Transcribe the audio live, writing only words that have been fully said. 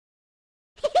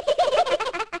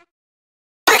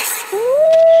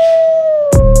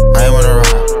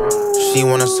She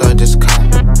wanna suck this cock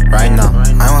right now.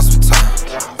 I want some time.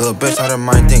 Little bitch out of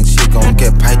mind think she gon'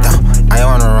 get piped down. I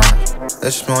wanna ride.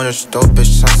 Let's smoke this dope,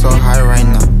 bitch. I'm so high right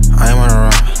now. I wanna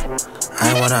ride.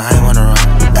 I wanna ride.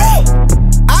 Hey!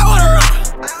 I wanna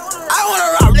rock. I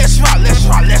wanna rock. Let's rock. I wanna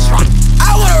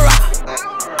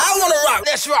rock.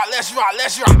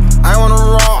 Let's rock. I wanna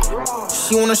rock.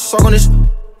 She wanna suck on this.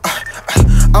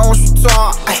 I want some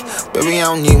talk. Baby, I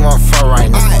don't need one for right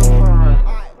now.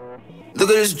 Look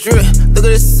at this drip, look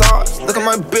at this sauce. Look at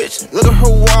my bitch, look at her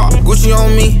walk. Gucci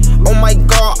on me, oh my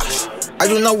gosh. I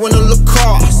do not want to look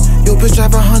cost. Yo, bitch,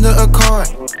 drive 100 a car.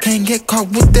 Can't get caught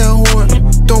with that whore.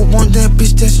 Don't want that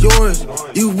bitch, that's yours.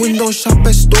 You window shop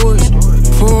at stores.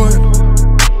 For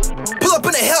pull up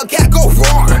in the Hellcat, go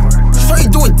roar.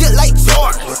 Straight doing dick like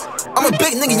George. I'm a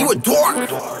big nigga, you a dork.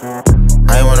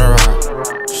 I wanna rock.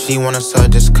 She wanna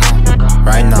suck this cock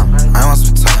right now. I want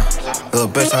some time. Little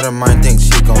bitch out of mind think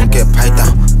she gon' get piped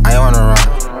down. I wanna rock.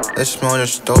 Let's smoke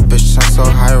this dope, bitch. I'm so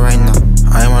high right now.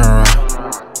 I wanna rock.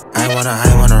 I wanna rock.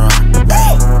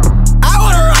 Hey! I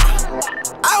wanna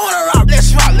rock.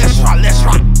 Let's rock.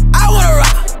 I wanna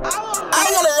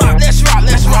rock. Let's rock.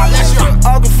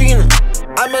 Aquafina.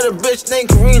 I met a bitch named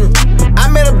Karina. I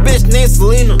met a bitch named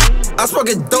Selena. I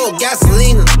smoking dope,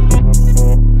 gasolina.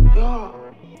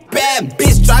 Bad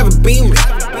bitch driving Beamer.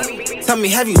 Tell me,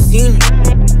 have you seen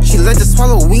her? She like to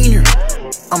swallow wiener.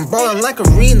 I'm ballin' like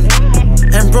arena.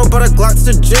 And bro brought a Glock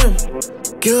to the gym.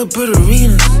 Get a bit of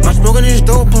arenas. I'm smoking this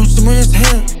dope, I'm still in his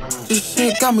hand. This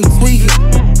shit got me tweaking.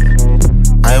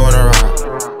 I wanna rock.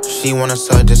 She wanna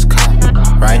suck this cock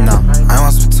right now. I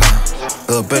want some time.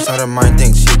 Little bitch out of mind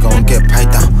think she gon' get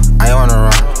piped down. I wanna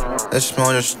rock. Let's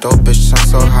smoke this dope, bitch. I'm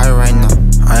so high right now.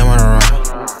 I wanna rock.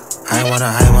 I wanna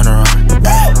rock.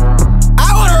 Hey!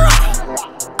 I wanna rock.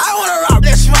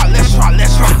 Let's rock.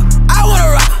 I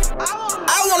wanna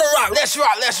rock.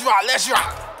 Let's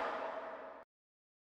rock.